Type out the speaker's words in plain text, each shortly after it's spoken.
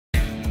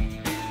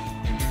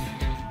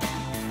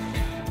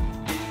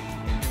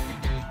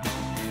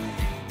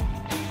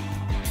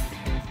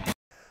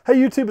Hey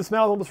YouTube, it's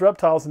Olympus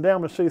Reptiles, and today I'm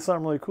going to show you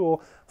something really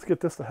cool. Let's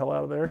get this the hell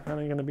out of there. That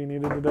ain't going to be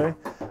needed today.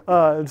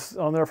 It's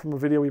on there from a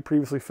video we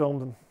previously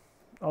filmed, and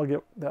I'll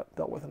get that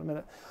dealt with in a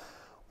minute.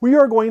 We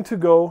are going to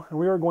go, and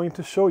we are going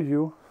to show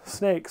you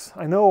snakes.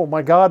 I know,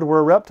 my God,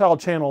 we're a reptile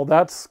channel.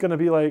 That's going to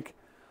be like,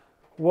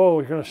 whoa,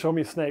 you're going to show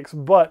me snakes.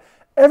 But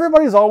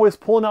everybody's always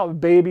pulling out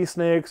baby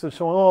snakes and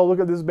showing, oh, look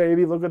at this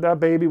baby, look at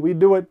that baby. We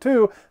do it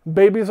too.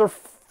 Babies are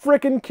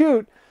freaking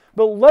cute.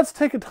 But let's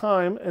take a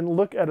time and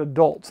look at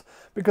adults,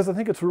 because I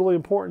think it's really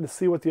important to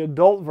see what the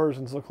adult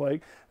versions look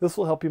like. This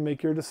will help you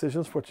make your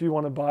decisions for what you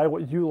want to buy,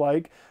 what you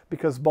like,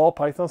 because ball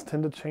pythons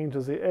tend to change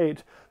as they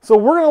age. So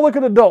we're going to look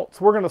at adults.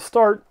 We're going to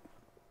start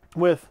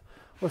with,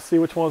 let's see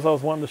which ones I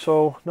was wanting to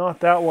show.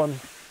 Not that one.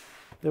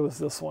 It was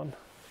this one.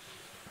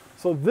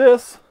 So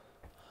this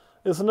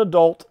is an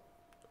adult.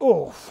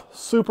 Oh,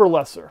 super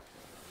lesser.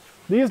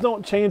 These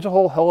don't change a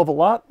whole hell of a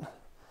lot.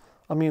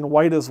 I mean,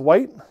 white is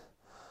white.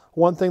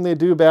 One thing they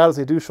do bad is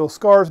they do show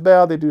scars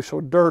bad. They do show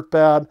dirt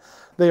bad.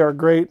 They are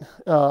great.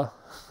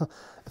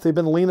 If they've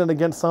been leaning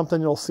against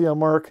something, you'll see a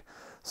mark.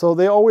 So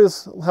they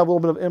always have a little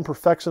bit of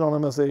imperfection on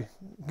them as they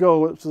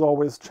go, which is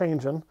always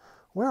changing.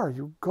 Where are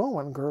you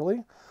going,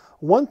 girly?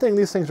 One thing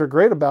these things are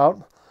great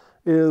about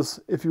is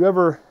if you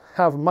ever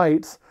have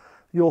mites,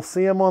 you'll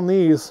see them on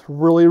these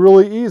really,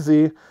 really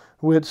easy,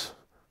 which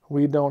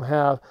we don't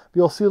have.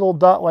 You'll see a little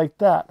dot like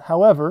that.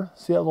 However,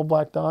 see that little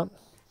black dot?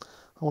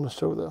 I want to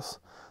show this.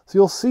 So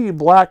you'll see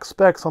black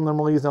specks on them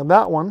really easy. Now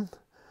that one,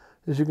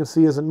 as you can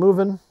see, isn't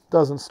moving,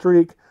 doesn't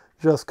streak,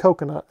 just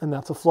coconut, and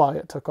that's a fly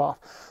it took off.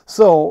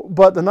 So,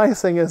 but the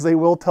nice thing is they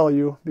will tell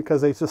you,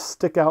 because they just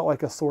stick out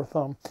like a sore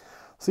thumb.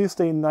 So you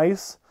stay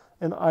nice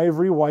and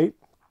ivory white.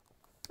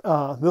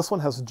 This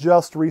one has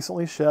just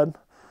recently shed.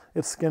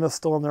 Its skin is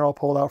still in there. I'll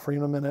pull it out for you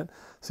in a minute.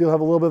 So you'll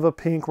have a little bit of a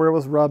pink where it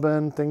was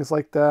rubbing, things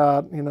like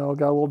that. You know,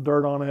 got a little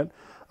dirt on it,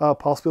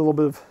 possibly a little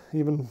bit of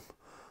even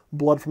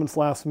blood from its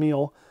last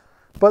meal.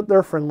 But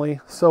they're friendly.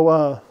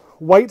 So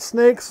white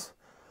snakes,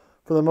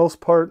 for the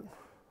most part,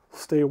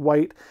 stay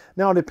white.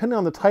 Now, depending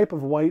on the type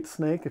of white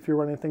snake, if you're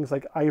running things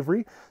like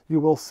ivory, you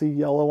will see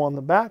yellow on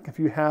the back. If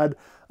you had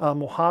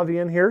Mojave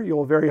in here,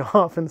 you'll very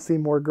often see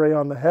more gray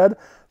on the head,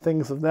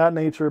 things of that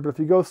nature. But if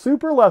you go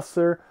super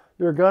lesser,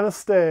 you're going to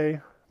stay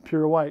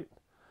pure white,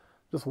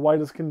 just white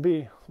as can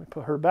be. Let me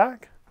put her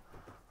back.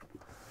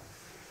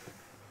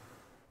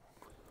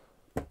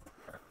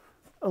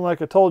 And like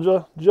I told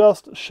you,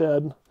 just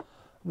shed.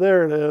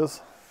 There it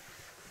is.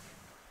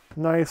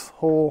 Nice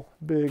whole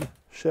big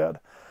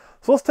shed.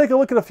 So let's take a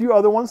look at a few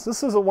other ones.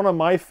 This is one of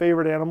my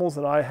favorite animals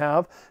that I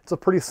have. It's a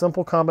pretty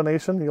simple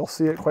combination. You'll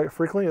see it quite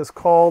frequently. It's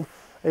called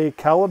a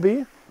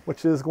calabi,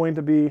 which is going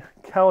to be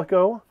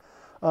calico,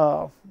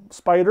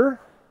 spider,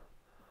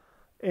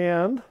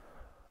 and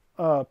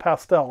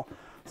pastel.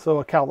 So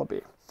a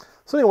calabi.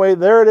 So anyway,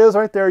 there it is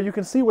right there. You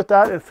can see with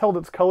that, it's held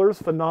its colors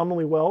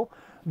phenomenally well.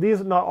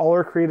 These, not all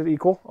are created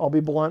equal. I'll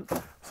be blunt.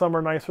 Some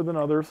are nicer than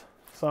others.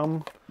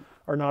 Some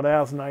are not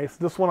as nice.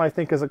 This one I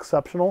think is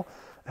exceptional.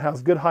 It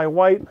has good high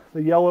white.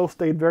 The yellow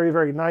stayed very,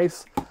 very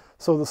nice.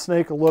 So the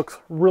snake looks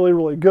really,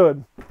 really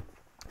good.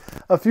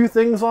 A few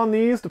things on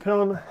these,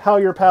 depending on how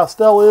your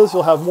pastel is,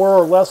 you'll have more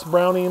or less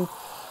browning.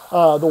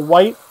 The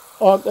white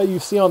that you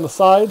see on the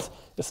sides,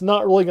 it's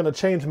not really going to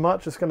change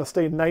much. It's going to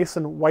stay nice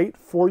and white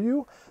for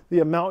you. The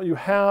amount you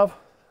have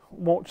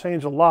won't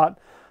change a lot.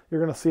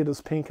 You're going to see it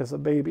as pink as a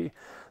baby.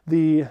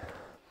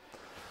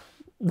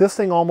 This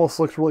thing almost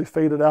looks really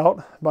faded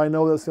out, but I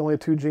know that's the only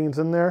two genes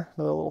in there.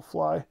 Another little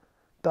fly,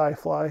 die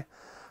fly.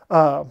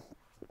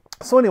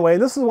 So anyway,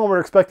 this is one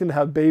we're expecting to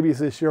have babies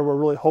this year. We're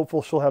really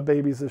hopeful she'll have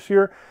babies this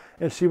year.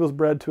 And she was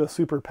bred to a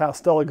super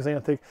pastel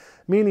axanthic,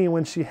 meaning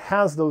when she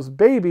has those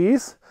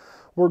babies,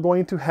 we're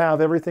going to have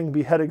everything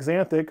be het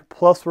axanthic,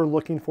 plus we're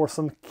looking for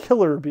some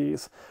killer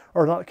bees.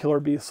 Or not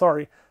killer bees,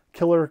 sorry.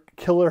 Killer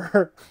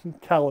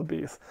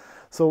calibes.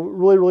 So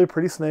really, really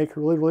pretty snake,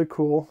 really, really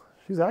cool.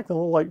 She's acting a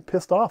little like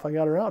pissed off. I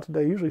got her out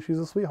today. Usually she's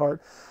a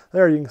sweetheart.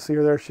 There you can see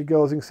her. There she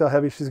goes. You can see how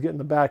heavy she's getting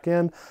the back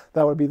end.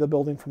 That would be the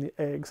building from the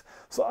eggs.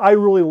 So I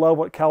really love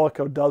what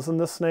calico does in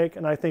this snake,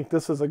 and I think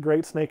this is a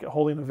great snake at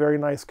holding a very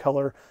nice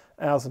color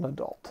as an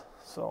adult.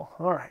 So,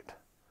 all right.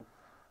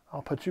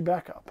 I'll put you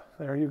back up.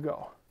 There you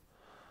go.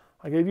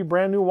 I gave you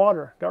brand new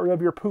water. Got rid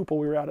of your poop while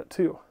we were at it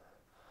too.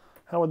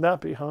 How would that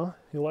be, huh?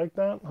 You like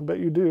that? I bet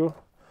you do.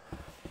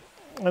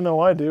 I know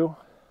I do.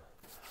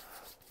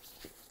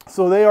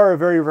 So they are a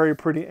very, very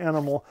pretty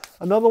animal.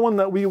 Another one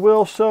that we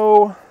will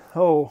show,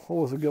 oh, what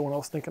was a good one I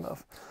was thinking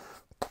of?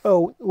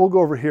 Oh, we'll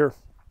go over here.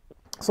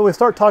 So we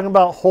start talking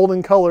about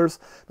holding colors.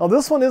 Now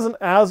this one isn't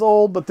as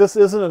old, but this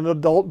isn't an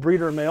adult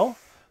breeder male.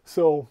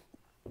 So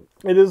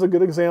it is a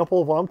good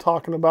example of what I'm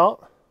talking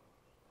about.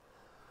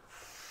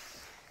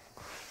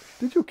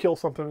 Did you kill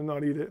something and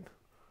not eat it?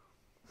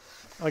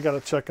 I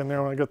gotta check in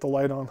there when I get the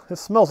light on. It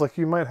smells like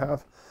you might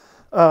have.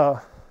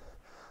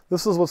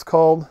 This is what's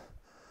called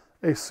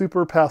a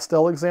super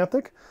pastel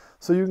axanthic.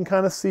 So you can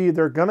kind of see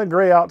they're going to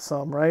gray out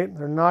some, right?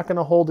 They're not going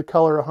to hold the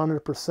color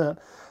 100%.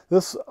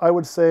 This, I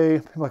would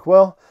say, like,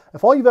 well,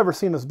 if all you've ever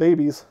seen is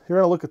babies, you're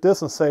going to look at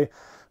this and say,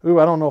 Ooh,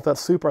 I don't know if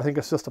that's super. I think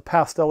it's just a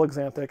pastel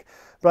axanthic.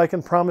 But I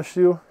can promise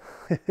you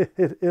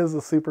it is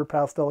a super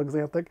pastel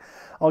axanthic.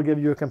 I'll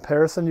give you a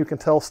comparison. You can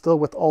tell still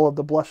with all of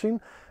the blushing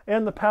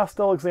and the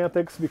pastel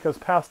axanthics, because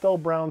pastel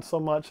browns so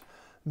much,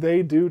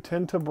 they do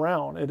tend to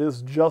brown. It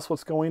is just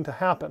what's going to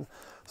happen.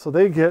 So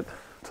they get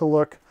to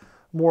look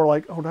more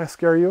like, oh, did I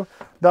scare you?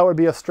 That would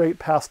be a straight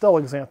pastel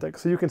axanthic.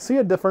 So you can see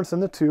a difference in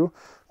the two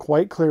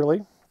quite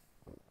clearly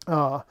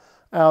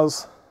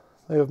as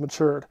they have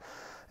matured.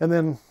 And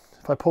then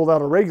if I pulled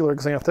out a regular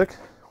axanthic,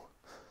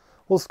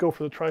 let's go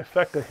for the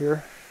trifecta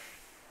here.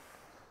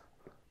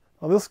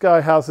 Now this guy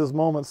has his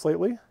moments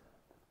lately.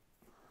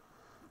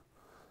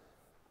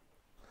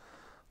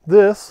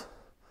 This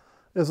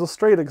is a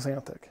straight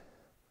axanthic.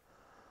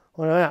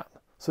 Look at that.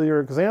 So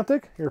your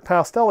axanthic, your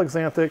pastel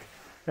axanthic,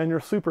 and your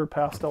super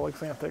pastel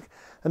axanthic.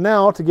 And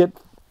now to get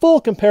full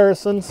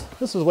comparisons,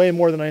 this is way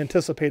more than I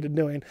anticipated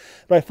doing,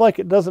 but I feel like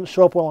it doesn't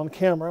show up well on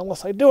camera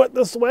unless I do it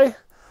this way.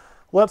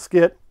 Let's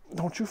get,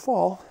 don't you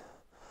fall,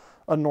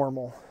 a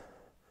normal.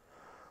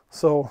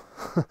 So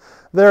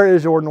there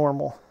is your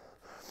normal.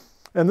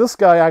 And this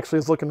guy actually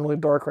is looking really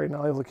dark right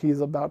now. Like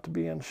he's about to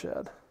be in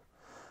shed.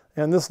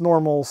 And this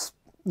normal's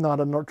not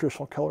a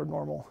traditional colored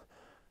normal.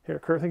 Here,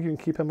 Kurt, I think you can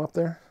keep him up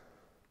there.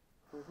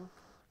 Mm-hmm.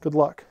 Good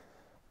luck.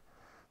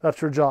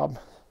 That's your job.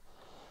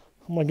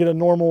 I'm going to get a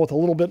normal with a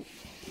little bit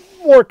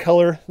more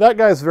color. That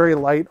guy's very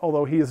light,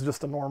 although he is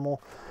just a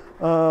normal.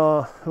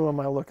 Who am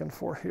I looking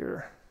for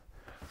here?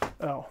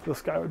 Oh,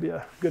 this guy would be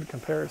a good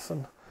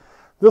comparison.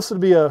 This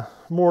would be a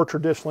more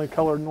traditionally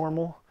colored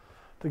normal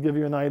to give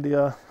you an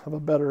idea of a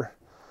better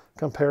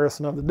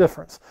comparison of the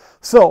difference.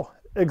 So,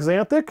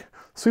 axanthic,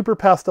 super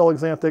pastel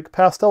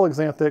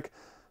axanthic,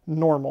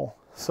 normal.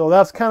 So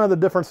that's kind of the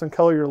difference in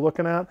color you're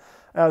looking at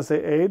as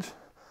they age.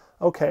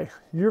 Okay,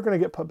 you're going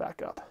to get put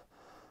back up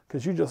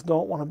because you just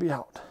don't want to be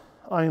out.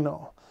 I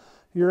know.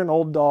 You're an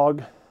old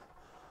dog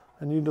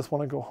and you just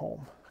want to go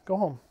home. Go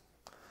home.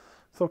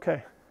 It's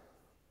okay.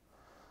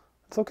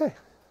 It's okay.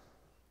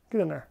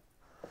 Get in there.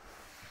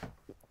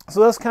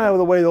 So that's kind of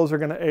the way those are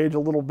going to age a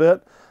little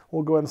bit.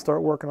 We'll go ahead and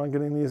start working on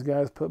getting these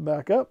guys put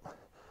back up.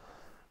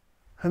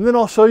 And then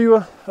I'll show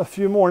you a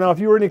few more. Now, if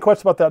you were any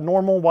questions about that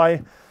normal,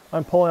 why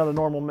I'm pulling out a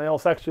normal male,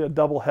 it's actually a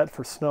double het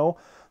for snow.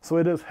 So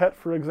it is het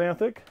for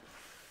axanthic.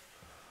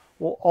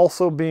 Will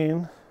also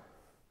being,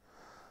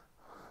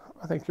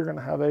 I think you're going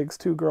to have eggs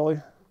too, girly.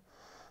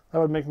 That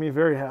would make me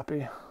very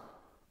happy.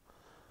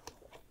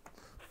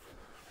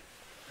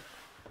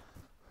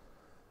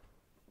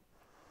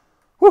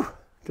 Whew,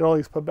 get all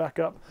these put back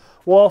up.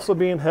 We'll also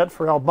be in het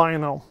for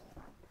albino.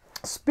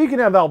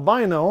 Speaking of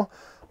albino,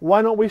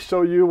 why don't we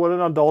show you what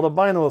an adult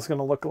albino is going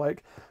to look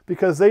like?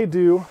 Because they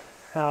do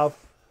have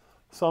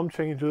some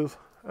changes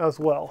as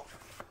well.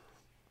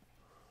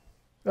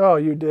 Oh,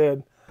 you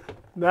did.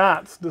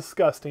 That's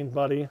disgusting,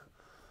 buddy.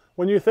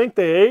 When you think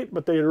they ate,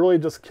 but they really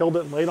just killed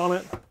it and laid on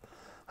it,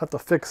 have to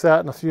fix that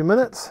in a few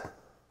minutes.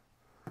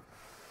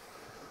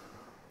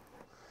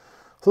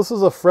 So this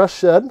is a fresh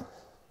shed.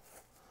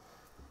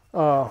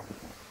 I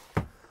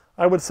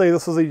would say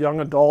this is a young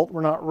adult.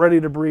 We're not ready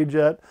to breed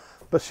yet,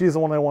 but she's the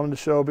one I wanted to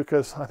show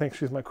because I think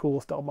she's my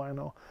coolest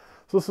albino.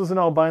 So this is an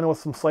albino with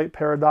some slight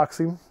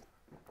paradoxy.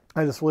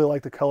 I just really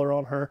like the color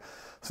on her.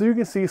 So you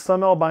can see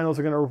some albinos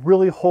are going to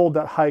really hold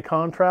that high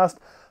contrast.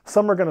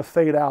 Some are going to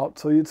fade out.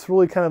 So it's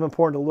really kind of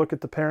important to look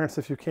at the parents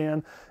if you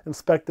can,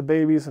 inspect the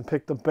babies and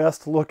pick the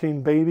best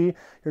looking baby.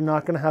 You're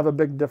not going to have a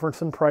big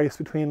difference in price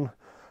between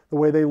the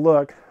way they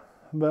look,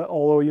 but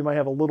although you might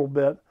have a little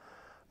bit.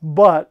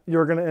 But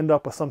you're going to end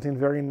up with something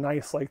very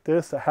nice like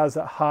this that has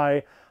that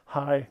high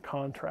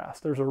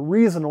contrast. There's a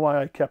reason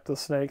why I kept the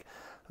snake.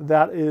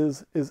 That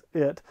is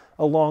it,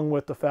 along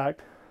with the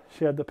fact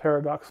she had the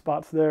paradox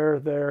spots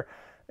there,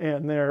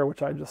 and there,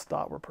 which I just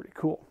thought were pretty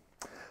cool.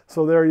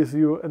 So there is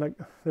you, and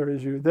there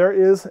is you. There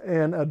is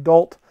an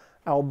adult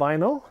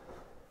albino.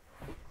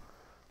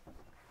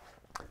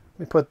 Let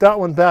me put that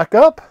one back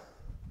up.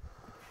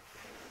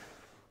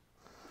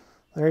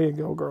 There you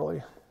go,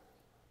 girly.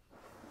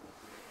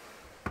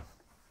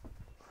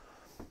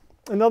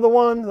 Another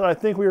one that I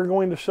think we are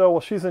going to show,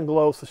 well, she's in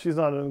glow, so she's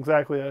not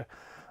exactly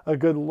a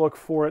good look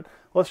for it.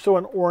 Let's show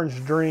an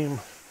orange dream.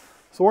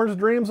 So orange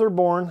dreams are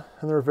born,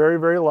 and they're very,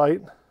 very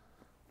light.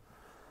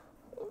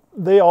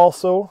 They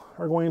also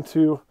are going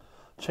to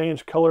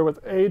change color with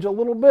age a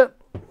little bit.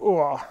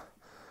 Ugh.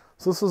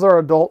 So this is our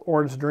adult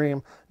orange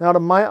dream. Now to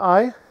my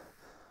eye,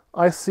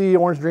 I see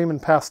orange dream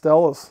and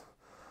pastel as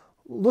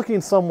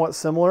looking somewhat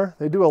similar.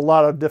 They do a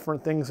lot of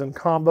different things in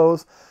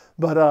combos.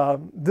 But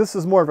this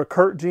is more of a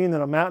Kurt gene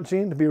than a Matt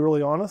gene, to be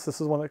really honest.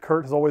 This is one that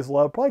Kurt has always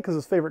loved, probably because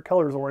his favorite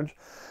color is orange.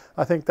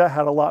 I think that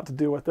had a lot to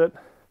do with it.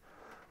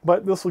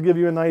 But this will give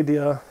you an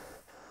idea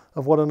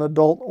of what an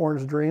adult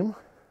orange dream,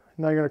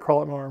 now you're going to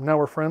crawl up my arm, now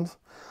we're friends,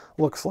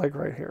 looks like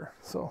right here.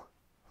 So,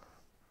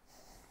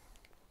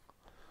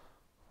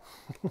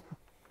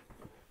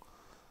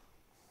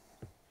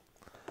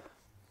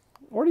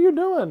 what are you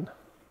doing?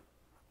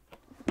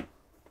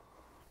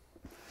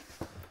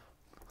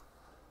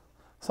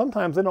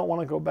 Sometimes they don't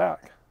want to go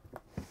back.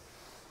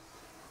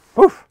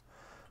 Poof,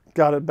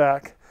 got it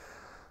back.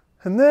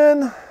 And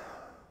then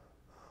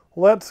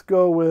let's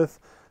go with,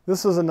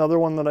 this is another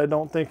one that I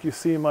don't think you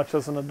see much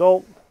as an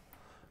adult.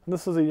 And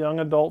this is a young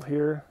adult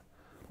here.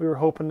 We were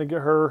hoping to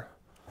get her,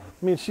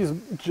 I mean, she's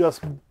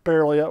just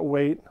barely at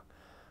weight.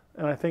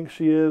 And I think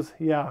she is,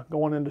 yeah,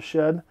 going into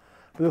shed.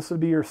 But this would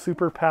be your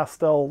super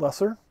pastel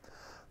lesser.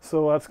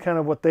 So that's kind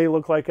of what they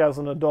look like as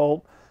an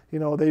adult. You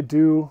know, they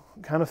do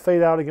kind of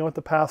fade out again with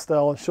the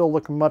pastel, and she'll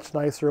look much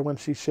nicer when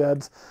she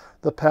sheds.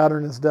 The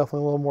pattern is definitely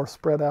a little more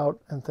spread out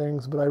and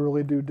things, but I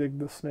really do dig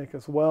this snake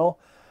as well.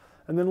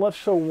 And then let's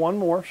show one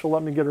more. She'll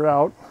let me get her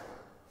out.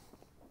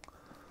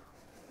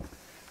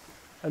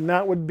 And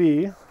that would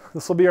be,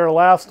 this will be our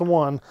last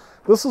one.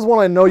 This is one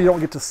I know you don't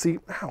get to see.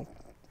 Ow.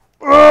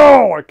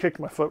 Oh, I kicked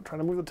my foot trying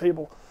to move the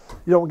table.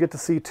 You don't get to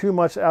see too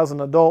much as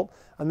an adult,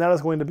 and that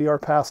is going to be our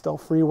pastel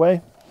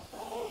freeway.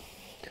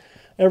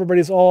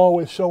 Everybody's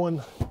always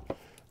showing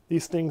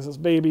these things as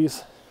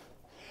babies.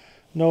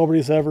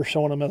 Nobody's ever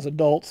showing them as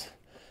adults.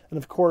 And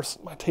of course,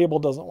 my table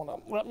doesn't want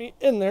to let me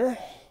in there.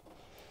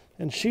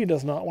 And she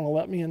does not want to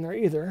let me in there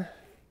either.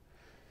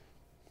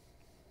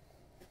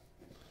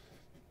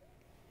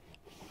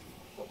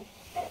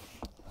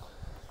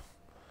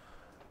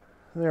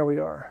 There we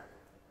are.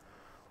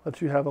 Let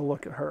you have a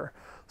look at her.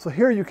 So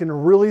here you can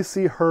really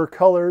see her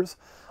colors.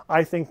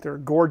 I think they're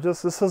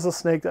gorgeous. This is a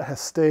snake that has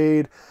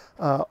stayed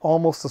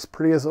almost as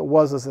pretty as it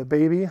was as a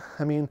baby.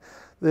 I mean,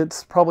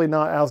 it's probably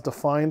not as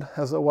defined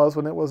as it was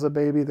when it was a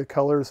baby. The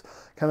colors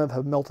kind of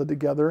have melted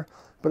together,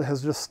 but it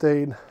has just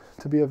stayed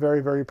to be a very,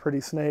 very pretty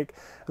snake.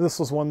 And this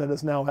was one that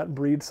is now at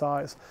breed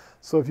size.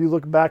 So if you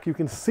look back, you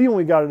can see when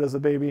we got it as a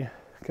baby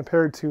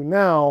compared to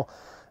now.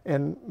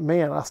 And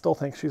man, I still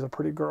think she's a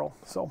pretty girl.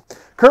 So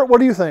Kurt, what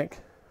do you think?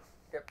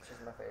 Yep, she's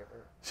my favorite.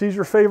 She's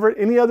your favorite.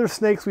 Any other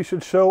snakes we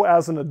should show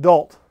as an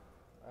adult?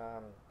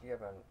 Do you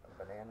have a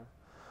banana?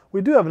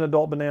 We do have an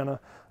adult banana.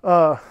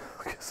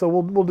 So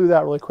we'll do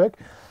that really quick.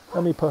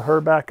 Let me put her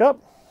back up.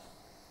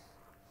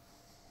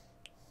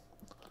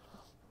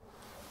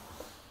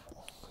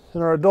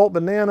 And our adult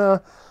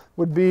banana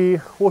would be,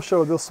 we'll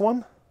show this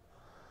one.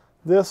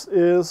 This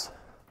is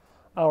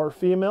our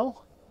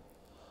female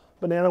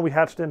banana we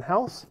hatched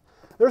in-house.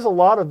 There's a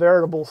lot of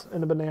variables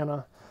in a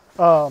banana.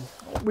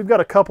 We've got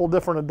a couple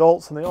different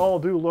adults, and they all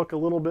do look a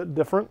little bit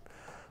different,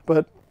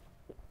 but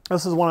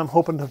this is one I'm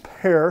hoping to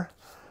pair.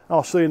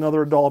 I'll show you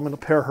another adult I'm going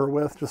to pair her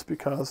with just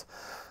because,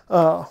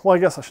 well, I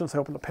guess I shouldn't say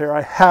hoping to pair.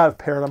 I have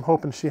paired. I'm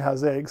hoping she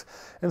has eggs.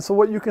 And so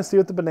what you can see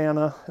with the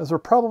banana is they're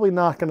probably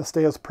not going to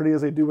stay as pretty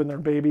as they do when they're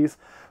babies,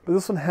 but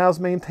this one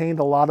has maintained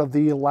a lot of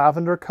the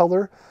lavender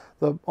color,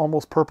 the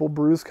almost purple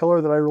bruise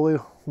color that I really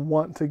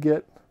want to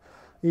get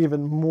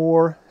even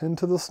more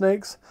into the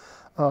snakes.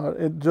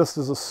 It just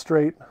is a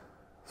straight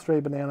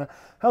banana.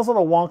 Has a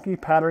little wonky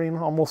patterning,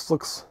 almost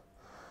looks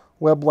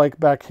web-like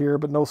back here,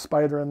 but no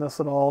spider in this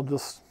at all,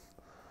 just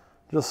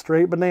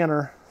straight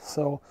banana.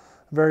 So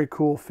very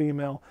cool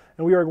female.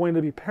 And we are going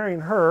to be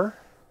pairing her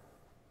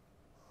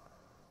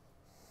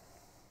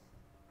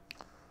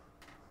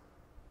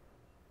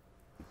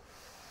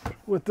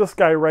with this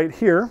guy right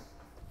here,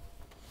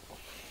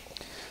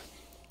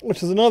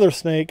 which is another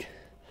snake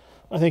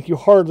I think you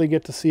hardly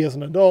get to see as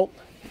an adult.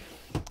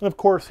 And of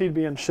course, he'd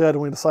be in shed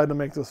when we decide to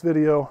make this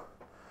video.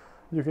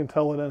 You can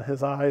tell it in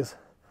his eyes.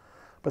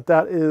 But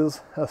that is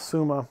a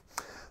Suma.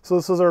 So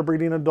this is our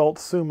breeding adult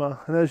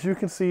Suma. And as you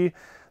can see,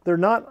 they're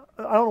not,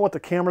 I don't know what the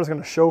camera is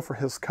going to show for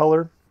his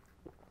color.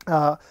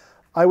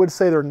 I would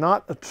say they're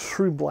not a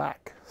true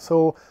black.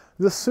 So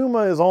this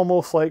Suma is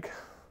almost like,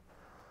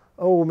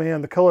 oh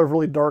man, the color of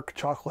really dark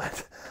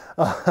chocolate.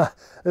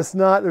 It's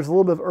not, there's a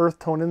little bit of earth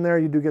tone in there.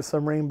 You do get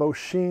some rainbow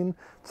sheen.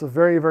 It's a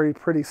very, very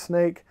pretty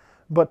snake.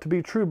 But to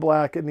be true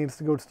black, it needs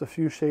to go just a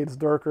few shades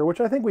darker, which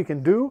I think we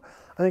can do.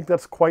 I think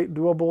that's quite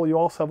doable. You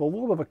also have a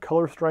little bit of a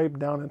color stripe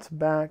down its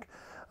back,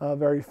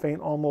 very faint,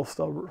 almost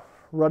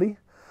ruddy.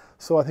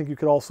 So I think you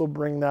could also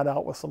bring that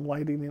out with some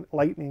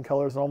lightning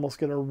colors and almost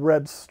get a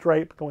red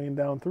stripe going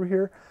down through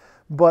here.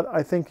 But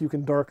I think you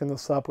can darken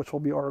this up, which will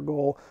be our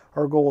goal.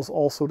 Our goal is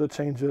also to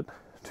change it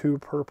to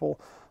purple.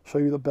 Show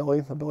you the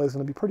belly. The belly is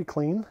going to be pretty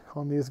clean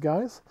on these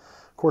guys.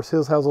 Of course,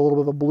 his has a little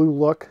bit of a blue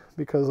look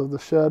because of the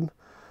shed.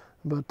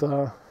 But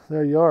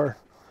there you are.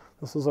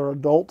 This is our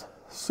adult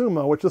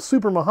Suma, which is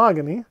super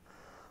mahogany.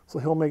 So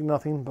he'll make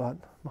nothing but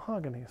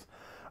mahoganies.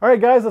 All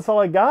right, guys, that's all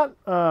I got.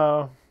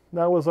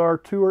 That was our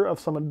tour of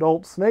some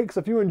adult snakes.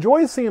 If you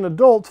enjoy seeing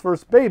adults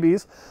versus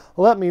babies,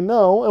 let me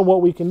know. And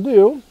what we can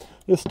do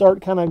is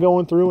start kind of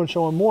going through and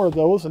showing more of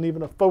those, and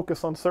even a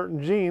focus on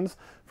certain genes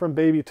from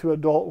baby to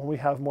adult when we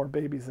have more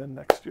babies in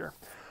next year.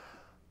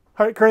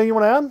 All right, Kurt, you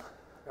want to add?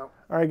 No.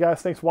 All right,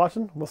 guys, thanks for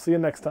watching. We'll see you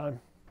next time.